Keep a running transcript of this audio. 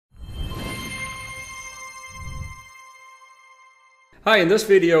Hi, in this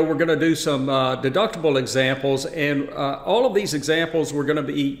video we're going to do some deductible examples, and all of these examples we're going to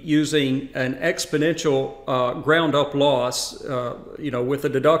be using an exponential ground up loss. With a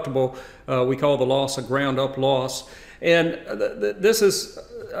deductible we call the loss a ground up loss, and this is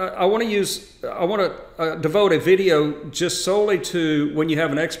I want to devote a video just solely to when you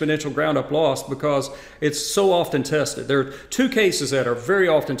have an exponential ground up loss, because it's so often tested. There are two cases that are very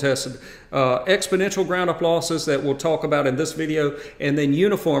often tested. Exponential ground up losses that we'll talk about in this video, and then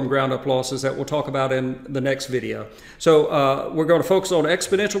uniform ground up losses that we'll talk about in the next video. So we're going to focus on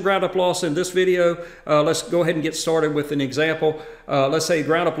exponential ground up loss in this video. Let's go ahead and get started with an example. Let's say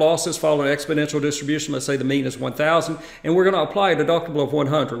ground up losses follow an exponential distribution. Let's say the mean is 1,000, and we're going to apply a deductible of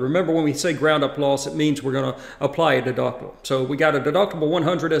 100. Remember, when we say ground up loss, it means we're going to apply a deductible. So we got a deductible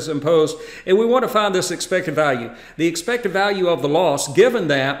 100 as imposed, and we want to find this expected value. The expected value of the loss, given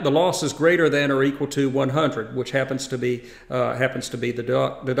that the loss is greater than or equal to 100, which happens to be the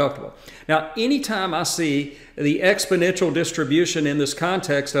deductible. Now, anytime I see the exponential distribution in this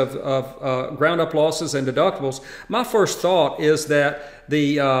context of ground up losses and deductibles, my first thought is that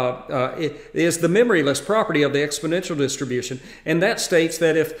is the memoryless property of the exponential distribution, and that states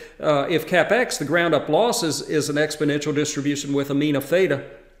that if cap x, the ground up loss, is an exponential distribution with a mean of theta,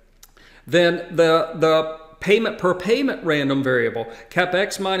 then the payment per payment random variable, cap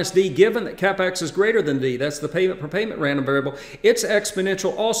x minus d, given that cap x is greater than d, that's the payment per payment random variable, it's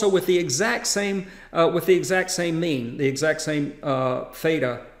exponential also with the exact same mean, the exact same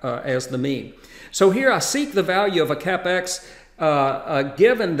theta as the mean. So here I seek the value of a cap x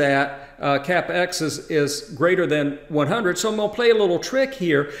given that cap x is greater than 100. So I'm going to play a little trick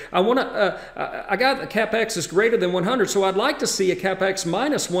here. I got the cap x is greater than 100, so I'd like to see a cap x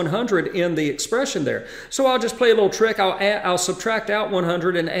minus 100 in the expression there. So I'll just play a little trick. I'll subtract out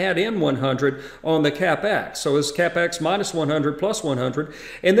 100 and add in 100 on the cap x. So it's cap x minus 100 plus 100,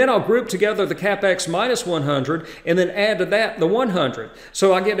 and then I'll group together the cap x minus 100 and then add to that the 100.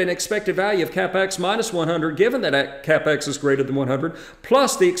 So I get an expected value of cap x minus 100 given that cap x is greater than 100,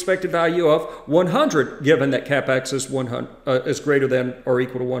 plus the expected value of 100 given that cap x is greater than or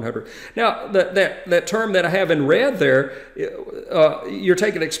equal to 100. Now that term that I have in red there, you're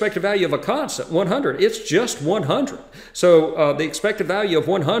taking expected value of a constant, 100. It's just 100. So the expected value of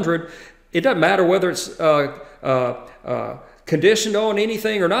 100, it doesn't matter whether it's conditioned on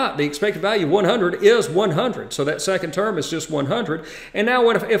anything or not. The expected value of 100 is 100. So that second term is just 100. And now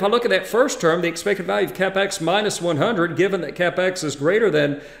if I look at that first term, the expected value of cap x minus 100, given that cap x is greater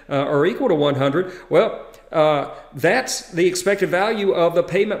than or equal to 100, well, that's the expected value of the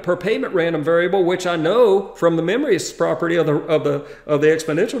payment per payment random variable, which I know from the memoryless property of the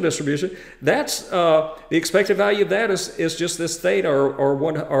exponential distribution. That's the expected value of that is just this theta or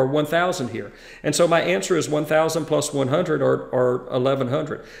 1,000 here. And so my answer is 1,000 plus 100 or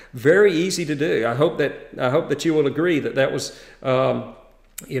 1,100. Very easy to do. I hope that you will agree that was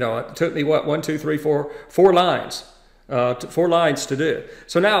it took me what, 1, 2, 3, 4 lines. 4 lines to do.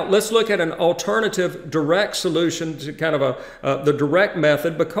 So now let's look at an alternative direct solution to kind of the direct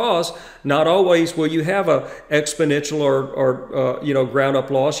method, because not always will you have a exponential or ground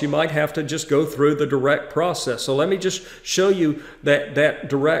up loss. You might have to just go through the direct process. So let me just show you that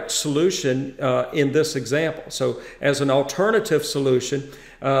direct solution in this example. So as an alternative solution,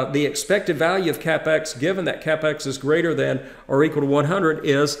 the expected value of cap x, given that cap x is greater than or equal to 100,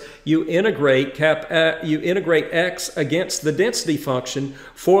 is you integrate x against the density function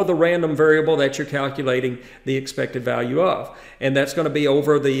for the random variable that you're calculating the expected value of. And that's going to be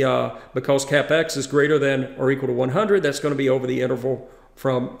over the, because cap x is greater than or equal to 100, that's going to be over the interval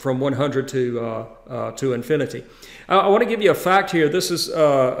from 100 to infinity. I want to give you a fact here. This is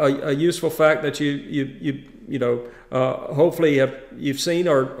a useful fact that hopefully you've seen,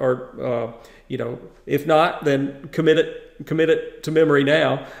 or if not, then commit it to memory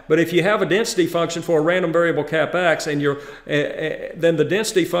now. But if you have a density function for a random variable cap x, and then the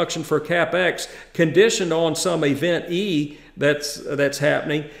density function for cap x conditioned on some event e that's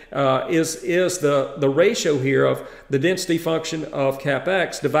happening is the ratio here of the density function of cap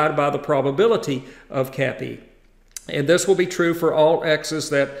x divided by the probability of cap e. And this will be true for all x's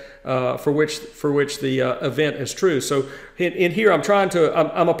that for which the event is true. So in here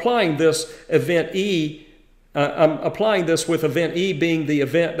I'm applying this event e. I'm applying this with event e being the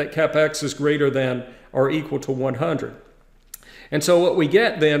event that cap x is greater than or equal to 100. And so what we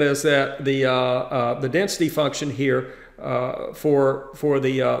get then is that the density function here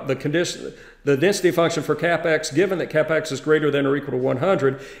the condition. The density function for CapEx, given that CapEx is greater than or equal to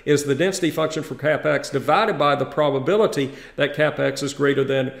 100, is the density function for CapEx divided by the probability that CapEx is greater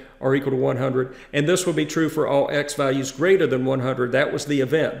than or equal to 100. And this will be true for all x values greater than 100. That was the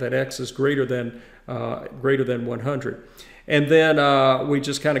event, that x is greater than 100. And then we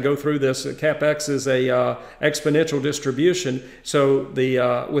just kind of go through this. CapEx is a exponential distribution, so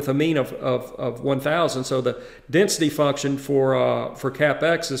with a mean of 1,000. So the density function for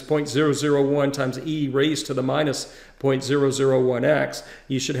CapEx is 0.001 times e raised to the minus 0.001x.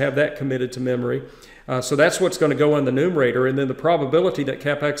 You should have that committed to memory. So that's what's going to go in the numerator, and then the probability that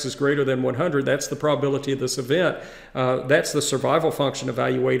CapEx is greater than 100, that's the probability of this event. That's the survival function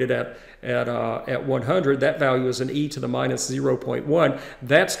evaluated at 100. That value is an e to the minus 0.1.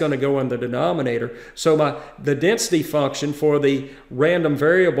 That's going to go in the denominator. So the density function for the random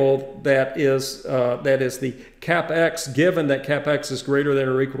variable that is the CapEx, given that CapEx is greater than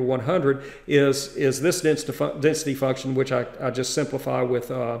or equal to 100, is this density function, which I just simplify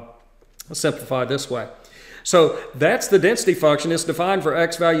with simplify this way. So that's the density function. It's defined for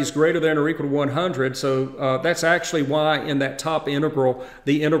x values greater than or equal to 100. So that's actually why in that top integral,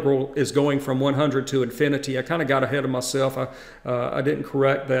 the integral is going from 100 to infinity. I kind of got ahead of myself. I didn't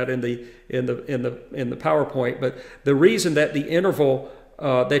correct that in the PowerPoint. But the reason that the interval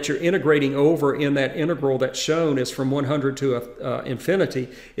that you're integrating over in that integral that's shown is from 100 to infinity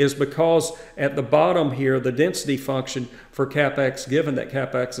is because at the bottom here, the density function for CapEx, given that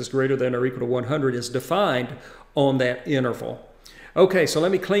CapEx is greater than or equal to 100, is defined on that interval. Okay, so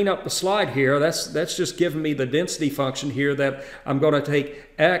let me clean up the slide here. That's just giving me the density function here that I'm going to take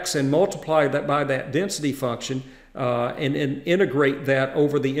x and multiply that by that density function and integrate that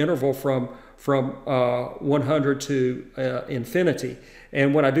over the interval from 100 to infinity.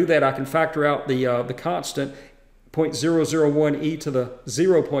 And when I do that, I can factor out the constant 0.001 e to the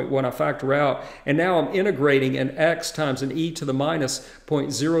 0.1 I factor out, and now I'm integrating an x times an e to the minus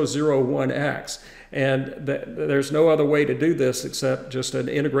 0.001x. And there's no other way to do this except just an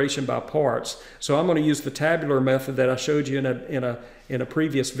integration by parts. So I'm going to use the tabular method that I showed you in a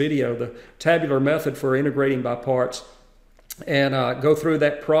previous video, the tabular method for integrating by parts, and go through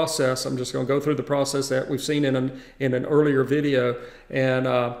that process. I'm just going to go through the process that we've seen in an earlier video. And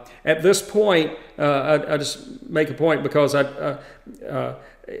at this point, I just make a point because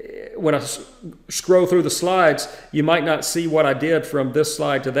when I scroll through the slides, you might not see what I did from this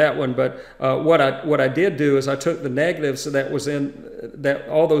slide to that one. But what I did do is I took the negatives that was in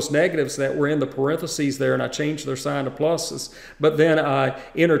all those negatives that were in the parentheses there, and I changed their sign to pluses. But then I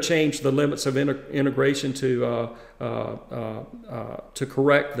interchanged the limits of integration to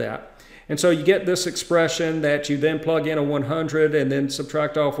correct that. And so you get this expression that you then plug in a 100 and then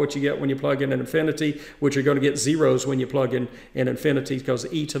subtract off what you get when you plug in an infinity, which you're going to get zeros when you plug in an infinity because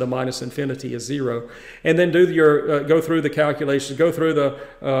e to the minus infinity is 0. And then do your go through the calculations, go through the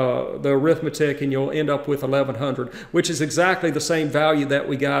arithmetic, and you'll end up with 1100, which is exactly the same value that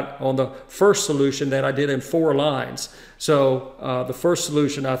we got on the first solution that I did in 4 lines. So the first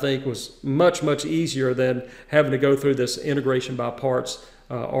solution, I think, was much, much easier than having to go through this integration by parts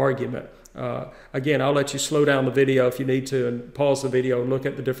argument. Again, I'll let you slow down the video if you need to and pause the video and look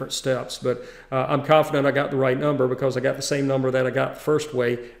at the different steps. But I'm confident I got the right number because I got the same number that I got the first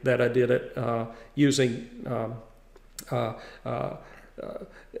way that I did it using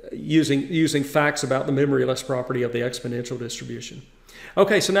facts about the memoryless property of the exponential distribution.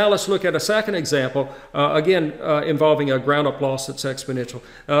 Okay, so now let's look at a second example, again involving a ground-up loss that's exponential.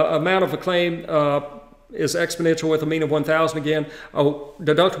 Amount of a claim is exponential with a mean of 1,000 again. A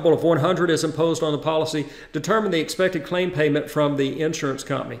deductible of 100 is imposed on the policy. Determine the expected claim payment from the insurance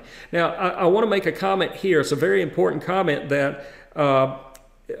company. Now, I want to make a comment here. It's a very important comment that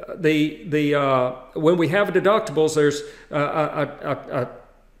when we have deductibles, there's I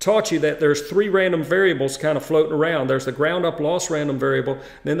taught you that there's 3 random variables kind of floating around. There's the ground up loss random variable,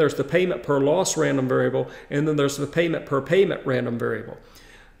 then there's the payment per loss random variable, and then there's the payment per payment random variable.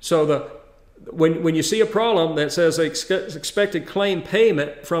 So when you see a problem that says expected claim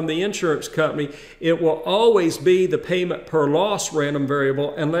payment from the insurance company, it will always be the payment per loss random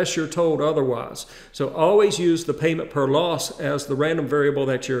variable unless you're told otherwise. So always use the payment per loss as the random variable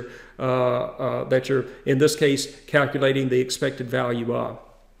that you're in this case calculating the expected value of.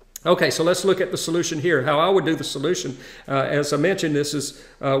 Okay, so let's look at the solution here. How I would do the solution, as I mentioned, this is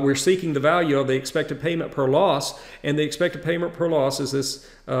we're seeking the value of the expected payment per loss, and the expected payment per loss is this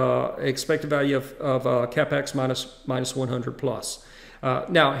expected value of CapEx minus 100 plus.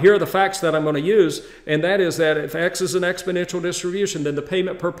 Now, here are the facts that I'm going to use, and that is that if X is an exponential distribution, then the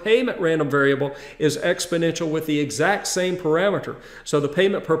payment per payment random variable is exponential with the exact same parameter. So the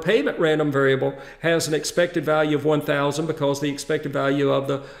payment per payment random variable has an expected value of 1,000 because the expected value of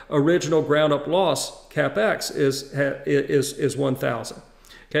the original ground up loss, cap X, is 1,000.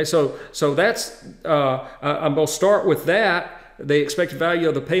 Okay, so that's, I'm going to start with that. The expected value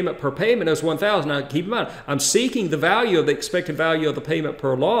of the payment per payment is 1,000. Now, keep in mind, I'm seeking the value of the expected value of the payment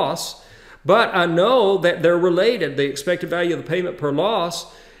per loss, but I know that they're related. The expected value of the payment per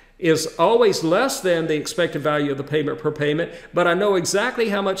loss is always less than the expected value of the payment per payment, but I know exactly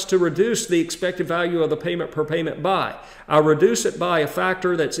how much to reduce the expected value of the payment per payment by. I reduce it by a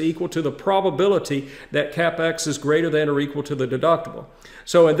factor that's equal to the probability that cap X is greater than or equal to the deductible.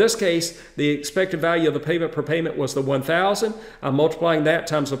 So in this case, the expected value of the payment per payment was the 1,000. I'm multiplying that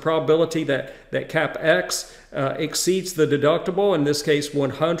times the probability that cap X exceeds the deductible, in this case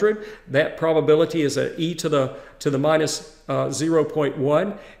 100. That probability is an e to the minus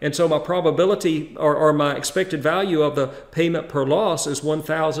 0.1. And so my probability or my expected value of the payment per loss is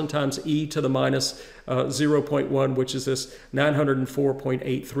 1,000 times e to the minus 0.1, which is this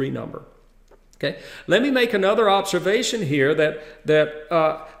 904.83 number. Okay. Let me make another observation here that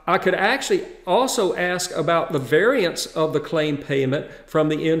I could actually also ask about the variance of the claim payment from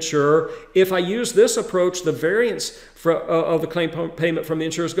the insurer. If I use this approach, the variance of the claim payment from the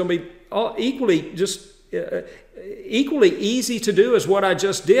insurer is going to be equally easy to do as what I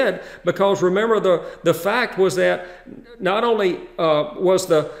just did, because remember the fact was that not only was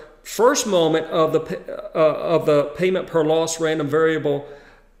the first moment of the payment per loss random variable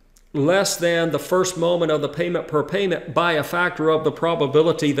less than the first moment of the payment per payment by a factor of the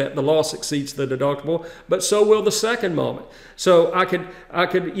probability that the loss exceeds the deductible, but so will the second moment. So I could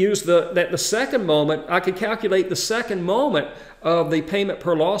use the second moment, I could calculate the second moment of the payment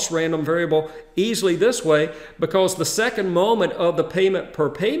per loss random variable easily this way, because the second moment of the payment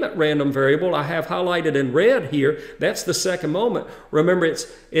per payment random variable I have highlighted in red here. That's the second moment. Remember,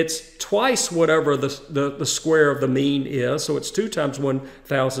 it's twice whatever the square of the mean is, so it's 2 times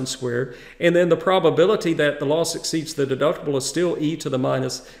 1,000 squared. And then the probability that the loss exceeds the deductible is still e to the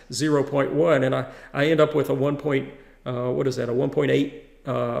minus 0.1, and I end up with a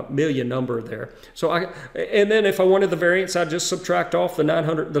 1.8 million number there. So and then if I wanted the variance, I'd just subtract off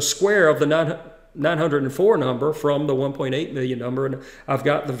the square of the 904 number from the 1.8 million number, and I've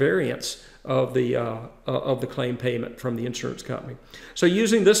got the variance of the claim payment from the insurance company. So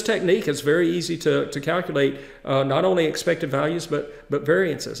using this technique, it's very easy to calculate not only expected values but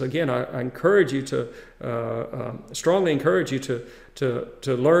variances. Again, I encourage you to strongly encourage you to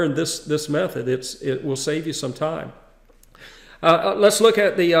learn this method. It will save you some time. Let's look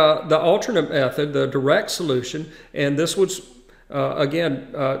at the alternate method, the direct solution, and this was,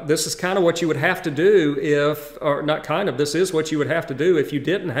 this is kind of what you would have to do this is what you would have to do if you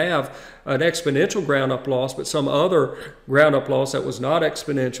didn't have an exponential ground up loss, but some other ground up loss that was not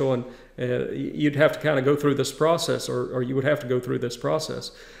exponential, and you'd have to kind of go through this process, or you would have to go through this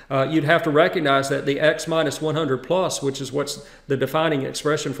process. You'd have to recognize that the X minus 100 plus, which is what's the defining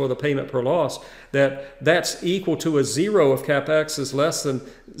expression for the payment per loss, that's equal to a 0 if cap X is less than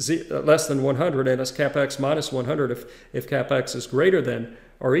 100, and it's cap X minus 100 if cap X is greater than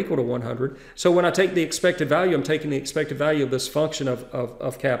or equal to 100. So when I take the expected value, I'm taking the expected value of this function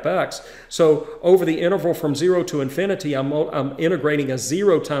of cap X. So over the interval from 0 to infinity, I'm integrating a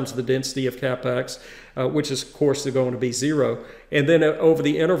 0 times the density of cap X, which is, of course, going to be 0. And then over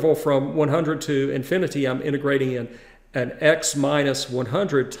the interval from 100 to infinity, I'm integrating an X minus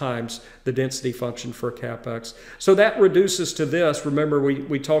 100 times the density function for cap X. So that reduces to this. Remember,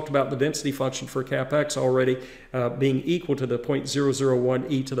 we talked about the density function for cap X already being equal to the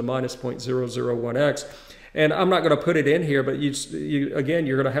 0.001 e to the minus 0.001x. And I'm not going to put it in here, but again,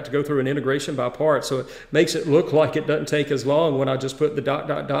 you're going to have to go through an integration by parts. So it makes it look like it doesn't take as long when I just put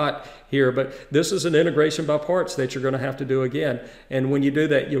the ... here. But this is an integration by parts that you're going to have to do again. And when you do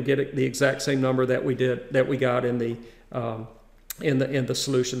that, you'll get the exact same number that we got in the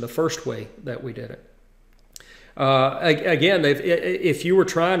solution the first way that we did it. Again, if you were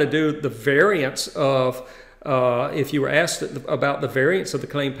trying to do the variance of if you were asked about the variance of the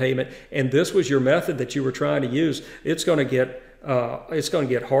claim payment, and this was your method that you were trying to use, it's going to get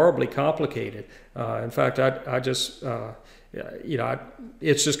horribly complicated. In fact, it's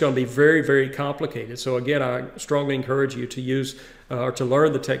just going to be very, very complicated. So again, I strongly encourage you to use or to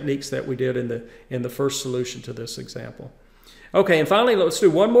learn the techniques that we did in the first solution to this example. Okay, and finally, let's do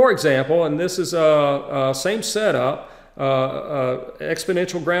one more example, and this is same setup.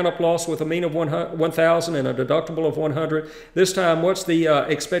 exponential ground up loss with a mean of 1,000 and a deductible of 100. This time, what's the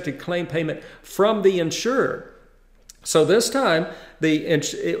expected claim payment from the insured? So this time,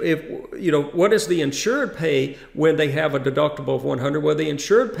 what does the insured pay when they have a deductible of 100? Well, the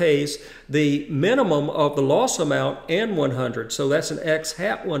insured pays the minimum of the loss amount and 100. So that's an X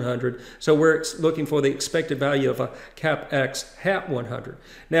hat 100. So we're looking for the expected value of a cap X hat 100.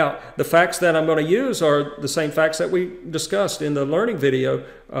 Now, the facts that I'm going to use are the same facts that we discussed in the learning video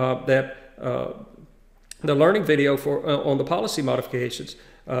the learning video for on the policy modifications.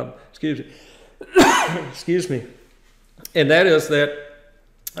 Excuse me. Excuse me. And that is that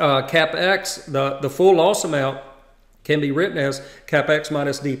cap X, the full loss amount, can be written as cap X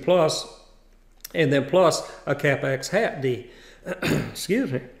minus D plus, and then plus a cap X hat D.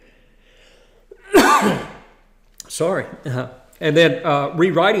 Excuse me. Sorry. And then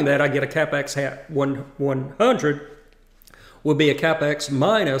rewriting that, I get a cap X hat 100 would be a cap X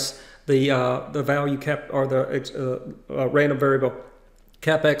minus the value cap, or the random variable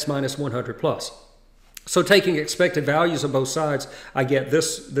cap X minus 100 plus. So taking expected values of both sides, I get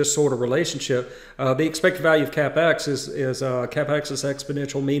this sort of relationship. The expected value of cap X is cap X's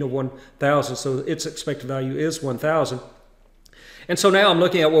exponential mean of 1,000, so its expected value is 1,000. And so now I'm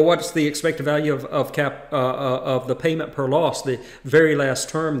looking at, well, what's the expected value of the payment per loss, the very last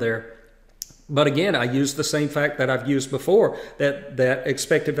term there. But again, I use the same fact that I've used before, that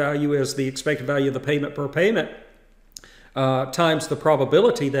expected value is the expected value of the payment per payment times the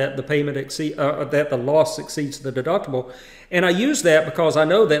probability that the payment that the loss exceeds the deductible. And I use that because I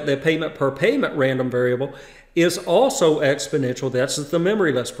know that the payment per payment random variable is also exponential. That's the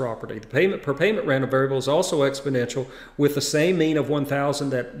memoryless property. The payment per payment random variable is also exponential with the same mean of 1,000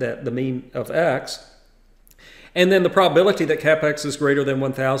 that the mean of X. And then the probability that cap X is greater than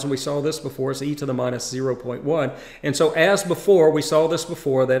 1,000, we saw this before, is e to the minus 0.1. And so as before, we saw this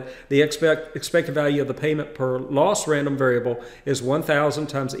before, that the expected value of the payment per loss random variable is 1,000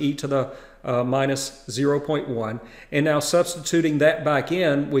 times e to the minus 0.1. And now substituting that back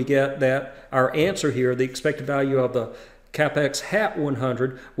in, we get that our answer here, the expected value of the cap X hat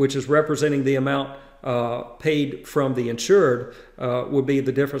 100, which is representing the amount paid from the insured, would be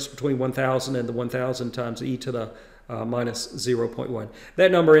the difference between 1,000 and the 1,000 times e to the minus 0.1.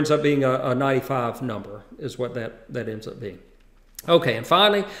 That number ends up being a 95 number, is what that ends up being. Okay, and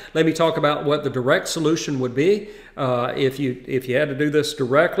finally, let me talk about what the direct solution would be. If you had to do this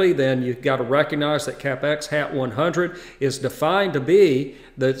directly, then you've got to recognize that cap X hat 100 is defined to be,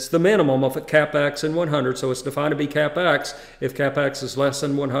 that's the minimum of a cap X and 100, so it's defined to be cap X. If cap X is less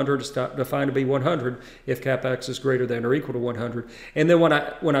than 100, it's defined to be 100. If cap X is greater than or equal to 100. And then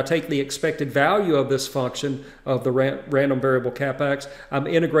when I take the expected value of this function of the random variable cap X, I'm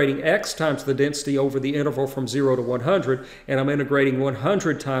integrating X times the density over the interval from 0 to 100, and I'm integrating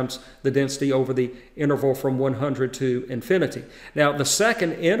 100 times the density over the interval from 100 to infinity. Now the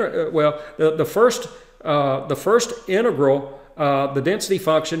second the first integral, the density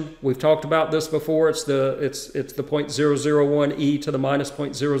function, we've talked about this before, it's the 0.001 e to the minus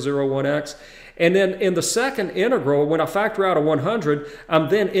 0.001 x. And then in the second integral, when I factor out a 100, I'm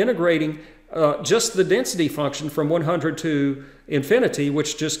then integrating just the density function from 100 to infinity,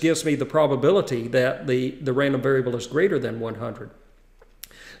 which just gives me the probability that the random variable is greater than 100.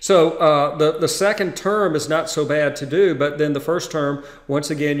 So the second term is not so bad to do, but then the first term,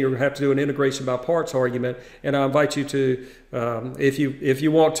 once again, you have to do an integration by parts argument, and I invite you to, if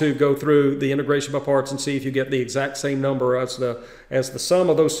you want to, go through the integration by parts and see if you get the exact same number as the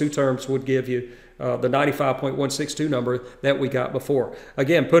sum of those two terms would give you the 95.162 number that we got before.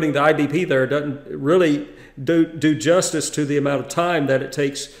 Again, putting the IDP there doesn't really do justice to the amount of time that it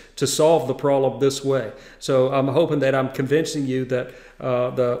takes to solve the problem this way. So I'm hoping that I'm convincing you that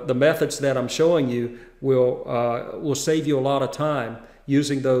the methods that I'm showing you will save you a lot of time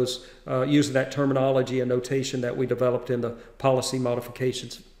using that terminology and notation that we developed in the policy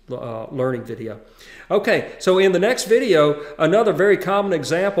modifications learning video. Okay, so in the next video, another very common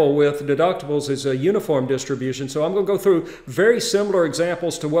example with deductibles is a uniform distribution. So I'm going to go through very similar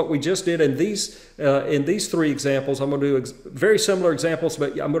examples to what we just did in these three examples. I'm going to do very similar examples,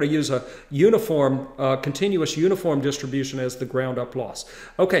 but I'm going to use a uniform, continuous uniform distribution as the ground up loss.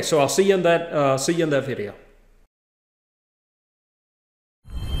 Okay, so I'll see you in that video.